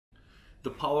The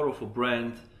power of a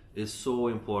brand is so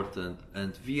important,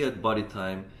 and we at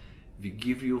Bodytime, we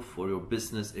give you for your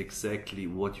business exactly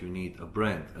what you need: a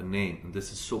brand, a name. And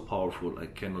this is so powerful. I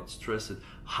cannot stress it,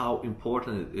 how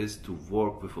important it is to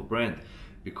work with a brand,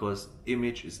 because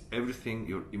image is everything.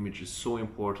 Your image is so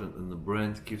important, and the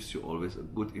brand gives you always a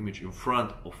good image in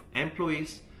front of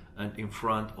employees and in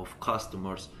front of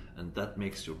customers, and that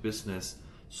makes your business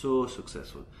so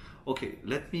successful. Okay,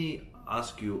 let me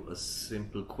ask you a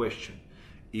simple question.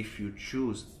 If you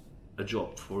choose a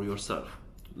job for yourself,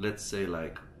 let's say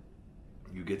like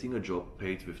you're getting a job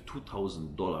paid with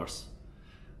 $2,000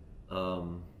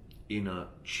 in a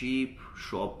cheap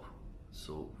shop,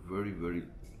 so very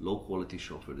low quality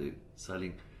shop where they're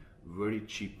selling very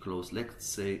cheap clothes, let's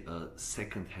say a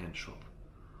second-hand shop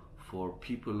for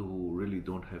people who really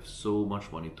don't have so much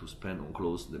money to spend on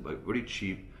clothes. They buy very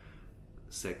cheap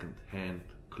second-hand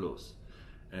clothes,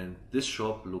 and this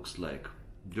shop looks like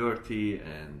dirty,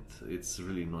 and it's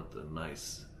really not a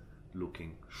nice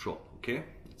looking shop. Okay,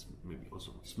 it's maybe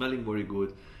also smelling very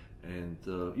good, and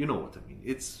you know what I mean.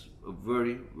 It's a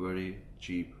very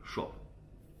cheap shop,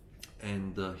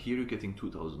 and here you're getting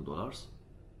 $2,000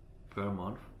 per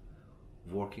month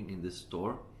working in this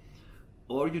store,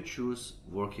 or you choose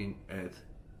working at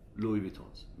Louis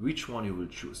Vuitton's. Which one you will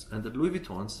choose? And at Louis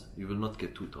Vuitton's you will not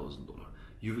get $2,000.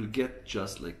 You will get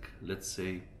just like, let's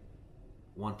say,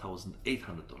 $1,800,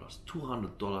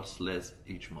 $200 less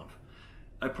each month.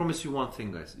 I promise you one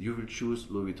thing, guys, you will choose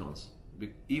Louis Vuitton's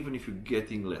even if you're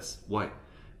getting less. Why?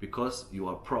 Because you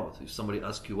are proud. If somebody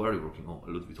asks you where are you working, oh,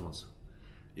 Louis Vuitton's.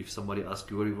 If somebody asks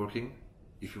you where you're working,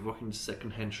 if you work in a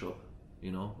second-hand shop,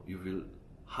 you know, you will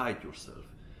hide yourself.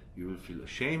 You will feel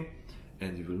ashamed,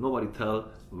 and you will nobody tell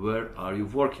where are you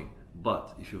working.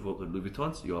 But if you work at Louis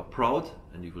Vuitton's, you are proud,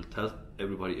 and you will tell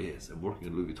everybody, yes, I'm working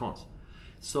at Louis Vuitton's.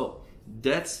 So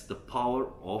that's the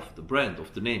power of the brand,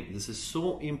 of the name. This is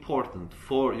so important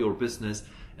for your business,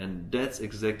 and that's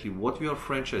exactly what we are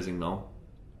franchising now,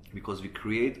 because we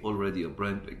create already a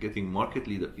brand, getting market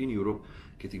leader in Europe,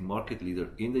 getting market leader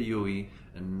in the UAE,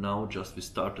 and now just we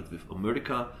started with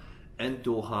America and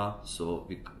Doha, so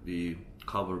we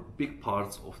cover big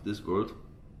parts of this world,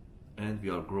 and we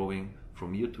are growing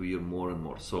from year to year more and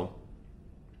more. So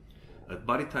at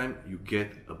Bodytime you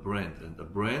get a brand, and a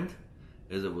brand,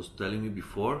 as I was telling you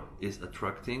before, is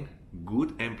attracting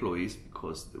good employees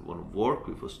because they want to work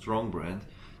with a strong brand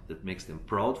that makes them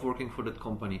proud working for that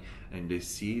company, and they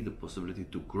see the possibility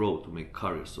to grow, to make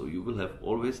career. So you will have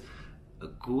always a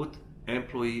good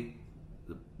employee.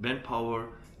 The manpower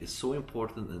is so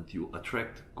important, and you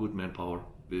attract good manpower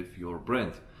with your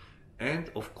brand. And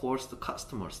of course the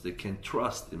customers, they can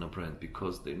trust in a brand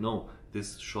because they know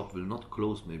this shop will not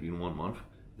close maybe in 1 month.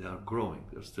 They are growing,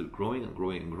 they're still growing and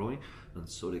growing and growing, and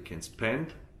so they can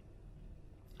spend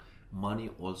money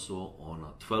also on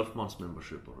a 12 months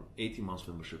membership or an 18 months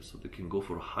membership, so they can go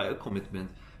for a higher commitment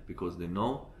because they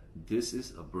know this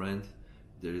is a brand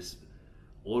that is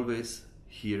always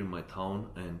here in my town,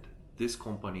 and this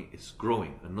company is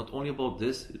growing. And not only about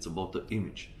this, it's about the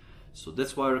image. So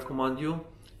that's why I recommend you,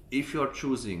 if you are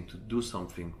choosing to do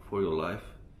something for your life,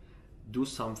 do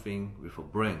something with a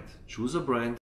brand. Choose a brand